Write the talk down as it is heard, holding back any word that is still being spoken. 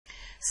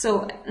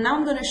So now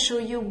I'm going to show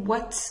you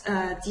what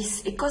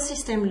this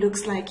ecosystem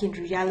looks like in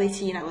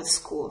reality in our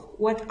school.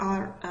 What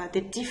are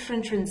the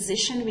different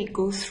transitions we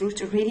go through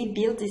to really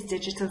build these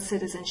digital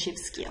citizenship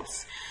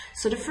skills.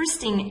 So the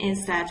first thing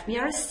is that we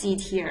are a seed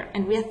here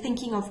and we are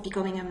thinking of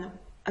becoming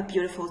a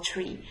beautiful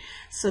tree.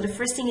 So the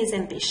first thing is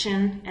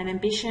ambition, and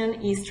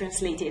ambition is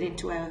translated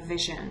into our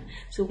vision.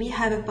 So we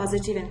have a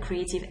positive and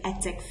creative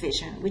edtech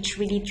vision, which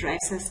really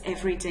drives us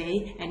every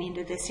day and in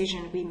the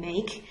decision we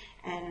make,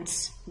 and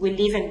we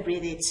live and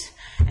breathe it.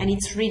 And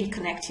it's really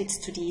connected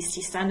to the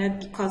EC standard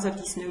because of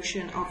this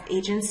notion of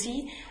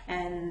agency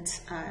and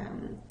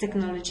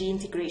technology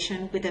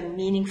integration with a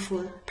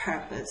meaningful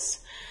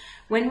purpose.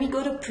 When we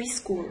go to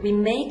preschool, we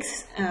make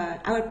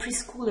our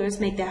preschoolers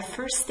make their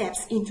first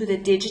steps into the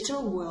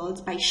digital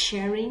world by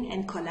sharing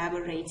and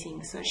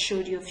collaborating. So I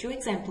showed you a few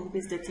examples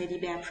with the teddy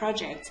bear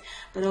project,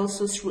 but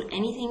also through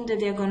anything that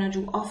they're going to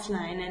do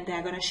offline and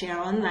they're going to share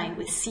online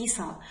with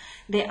Seesaw.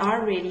 They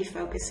are really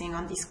focusing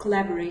on this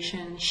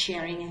collaboration,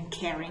 sharing and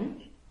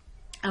caring.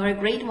 Our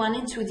grade 1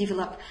 and 2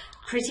 develop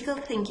critical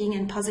thinking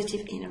and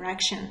positive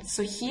interaction.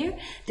 So here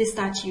they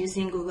start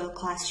using Google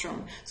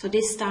Classroom. So they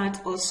start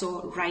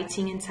also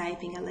writing and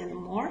typing a little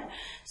more.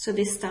 So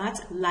they start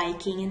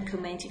liking and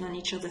commenting on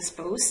each other's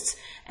posts,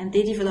 and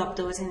they develop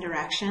those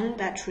interactions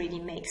that really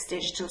makes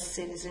digital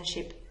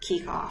citizenship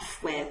kick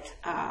off with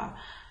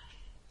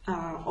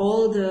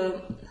all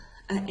the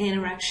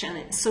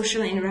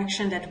social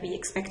interaction that we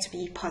expect to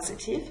be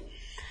positive.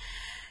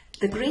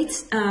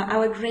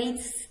 Our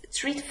grades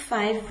 3 to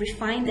 5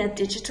 refine their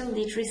digital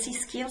literacy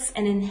skills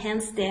and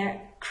enhance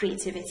their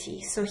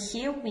creativity. So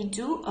here we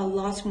do a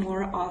lot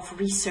more of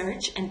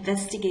research,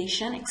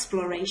 investigation,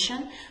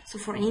 exploration. So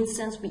for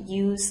instance, we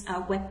use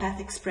WebPath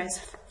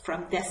Express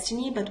from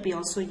Destiny, but we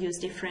also use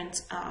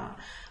different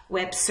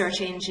web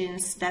search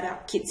engines that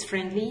are kids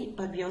friendly,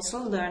 but we also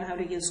learn how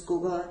to use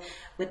Google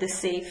with the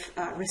safe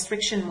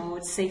restriction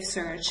mode, safe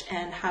search,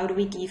 and how do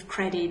we give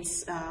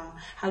credits,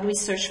 how do we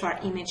search for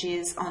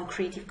images on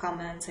Creative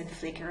Commons and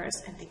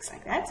Flickrs and things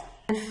like that.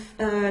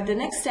 And the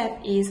next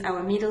step is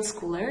our middle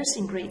schoolers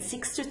in grade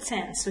 6 to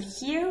 10. So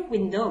here we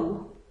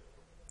know,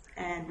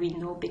 and we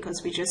know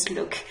because we just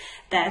look,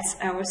 that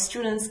our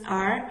students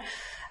are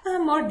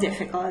more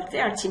difficult. They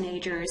are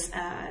teenagers.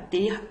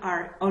 They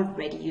are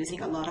already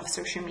using a lot of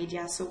social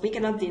media, so we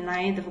cannot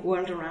deny the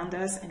world around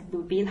us, and we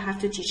will have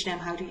to teach them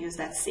how to use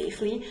that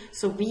safely.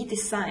 So we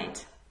decide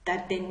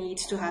that they need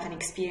to have an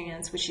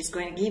experience which is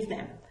going to give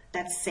them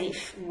that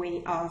safe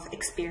way of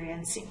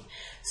experiencing.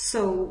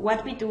 So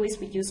what we do is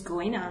we use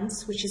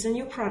Goinance, which is a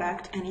new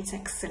product, and it's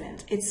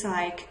excellent. It's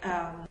like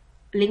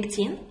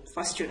LinkedIn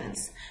for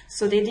students.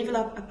 So they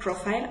develop a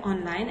profile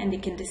online and they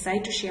can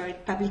decide to share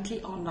it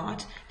publicly or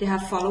not. They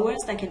have followers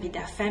that can be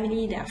their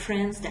family, their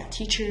friends, their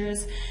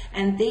teachers,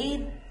 and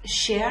they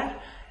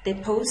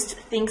post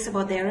things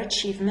about their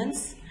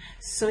achievements.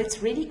 So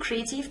it's really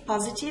creative,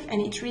 positive,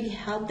 and it really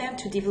helped them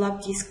to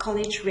develop this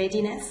college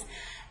readiness,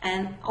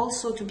 and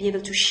also to be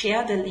able to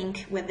share the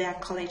link with their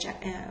college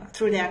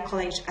through their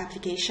college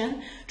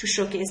application to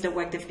showcase the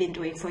work they've been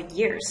doing for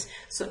years.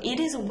 So it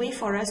is a way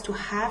for us to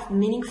have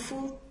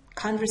meaningful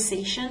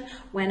conversation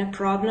when a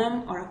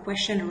problem or a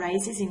question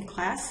arises in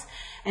class,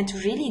 and to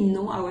really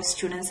know our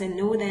students and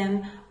know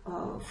them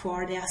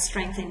for their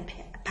strengths and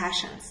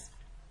passions.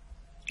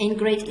 In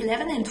grade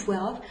 11 and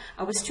 12,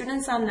 our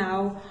students are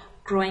now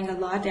growing a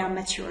lot, they are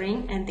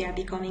maturing, and they are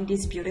becoming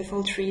this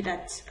beautiful tree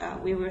that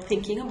we were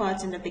thinking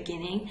about in the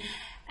beginning.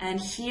 And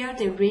here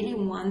they really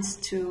want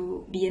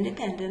to be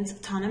independent,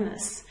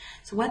 autonomous.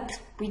 So what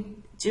we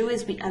do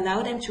is we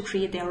allow them to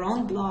create their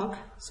own blog,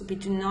 so we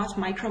do not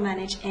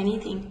micromanage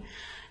anything.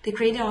 They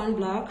create their own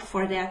blog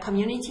for their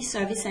community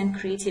service and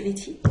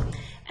creativity,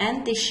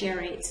 and they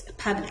share it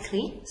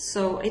publicly.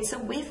 So it's a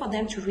way for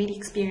them to really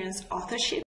experience authorship